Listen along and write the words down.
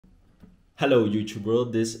Hello YouTube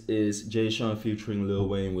world, this is Jay Sean featuring Lil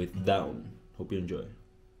Wayne with Down. Hope you enjoy.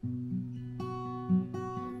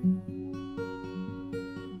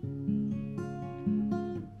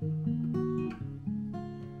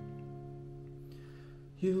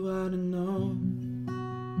 You ought to know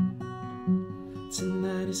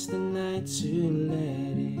tonight is the night to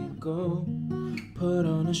let it go. Put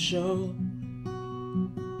on a show.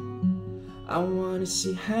 I wanna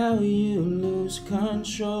see how you lose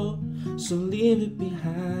control. So leave it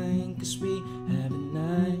behind, 'cause we have a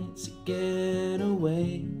night to get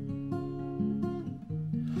away.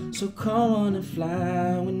 So come on and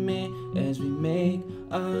fly with me as we make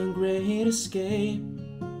a great escape.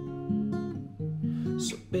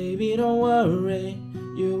 So baby, don't worry,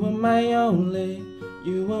 you are my only.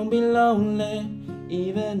 You won't be lonely,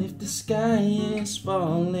 even if the sky is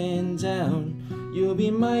falling down. You'll be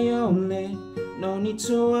my only, no need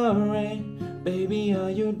to worry. Baby,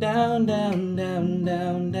 are you down, down, down,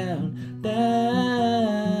 down, down,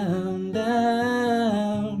 down,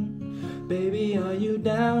 down? Baby, are you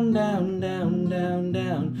down, down, down, down,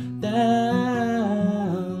 down,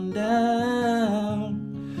 down, down?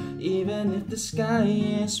 Even if the sky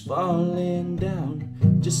is falling down,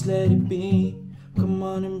 just let it be. Come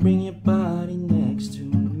on and bring your body next to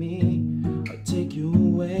me. I'll take you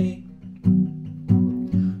away.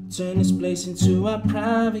 Turn this place into a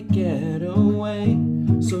private getaway.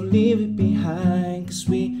 So leave it behind, 'cause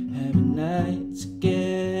we have a night to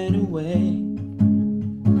get away.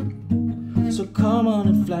 So come on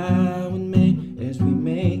and fly with me as we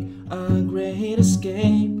make a great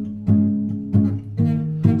escape.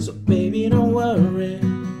 So baby, don't worry,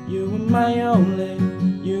 you are my only.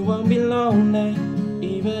 You won't be lonely,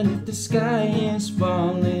 even if the sky is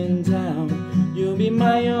falling down. You'll be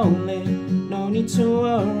my only, no need to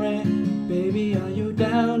worry. Baby, are you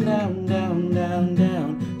down, down, down, down,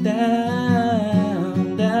 down,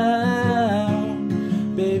 down, down?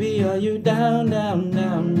 Baby, are you down, down,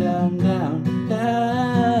 down, down, down,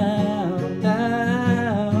 down,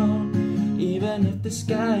 down? Even if the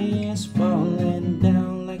sky is falling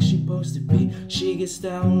down like she's supposed to be, she gets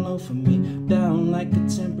down low for me, down like the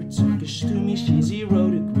temperature. 'Cause to me she's 0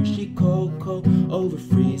 degrees, she cold, cold, over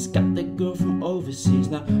freeze. Got that girl from overseas,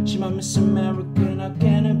 now she my Miss America. Now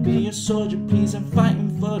can I be a soldier, please? I'm fighting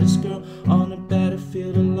for this girl on a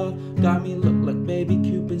battlefield of love. Got me look like baby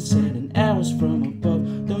Cupid sending arrows from above.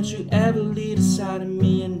 Don't you ever leave the side of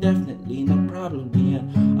me indefinitely, not probably.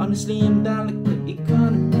 And honestly, I'm down like the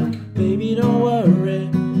economy. Baby, don't worry,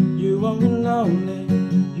 you won't be lonely.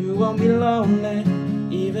 You won't be lonely,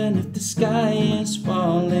 even if the sky is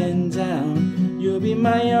falling down. You'll be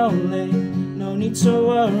my only, no need to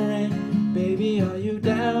worry. Baby, are you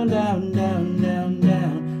down, down, down, down,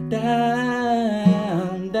 down,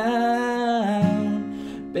 down, down?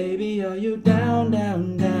 Baby, are you down,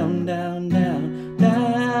 down, down, down, down,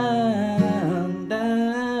 down,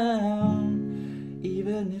 down?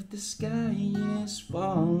 Even if the sky is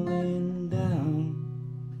falling